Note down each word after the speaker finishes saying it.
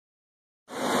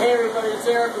Hey everybody, it's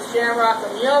Eric with Shamrock.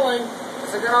 I'm yelling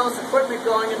because I got all this equipment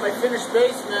going in my finished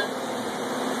basement.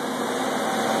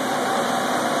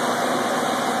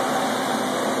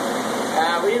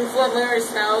 We didn't flood Larry's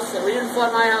house, and we didn't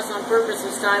flood my house on purpose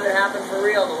this time. It happened for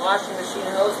real. The washing machine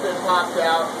hose bin popped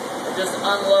out and just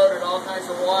unloaded all kinds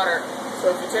of water. So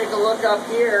if you take a look up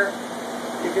here,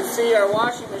 you can see our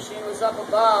washing machine was up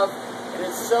above, and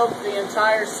it soaked the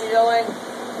entire ceiling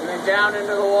and then down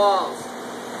into the walls.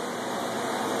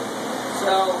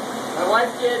 So, my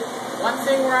wife did one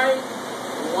thing right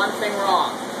and one thing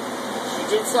wrong. She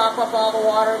did sop up all the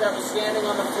water that was standing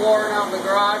on the floor and out in the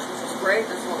garage, which is great.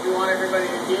 That's what we want everybody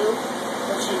to do.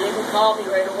 But she didn't call me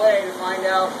right away to find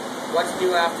out what to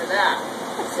do after that.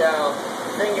 So,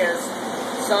 the thing is,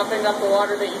 sopping up the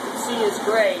water that you can see is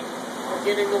great, but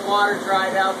getting the water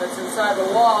dried out that's inside the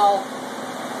wall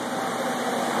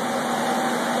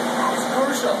is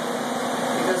crucial.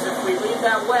 Because if we leave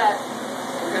that wet,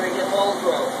 we're going to get mold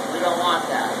growth. We don't want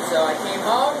that. So I came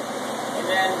home, and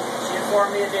then she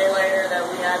informed me a day later that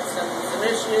we had some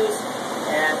issues,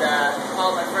 and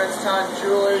called my friends Todd and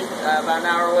Julie, about an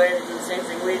hour away, to do the same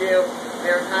thing we do.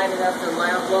 They were kind enough to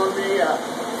loan me a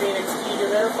Phoenix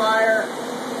dehumidifier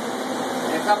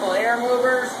and a couple of air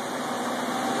movers.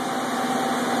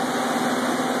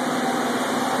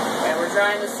 And we're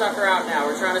drying this sucker out now.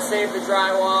 We're trying to save the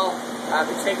drywall. I've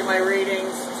been taking my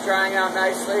readings. It's drying out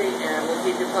nicely, and we'll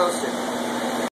keep you posted.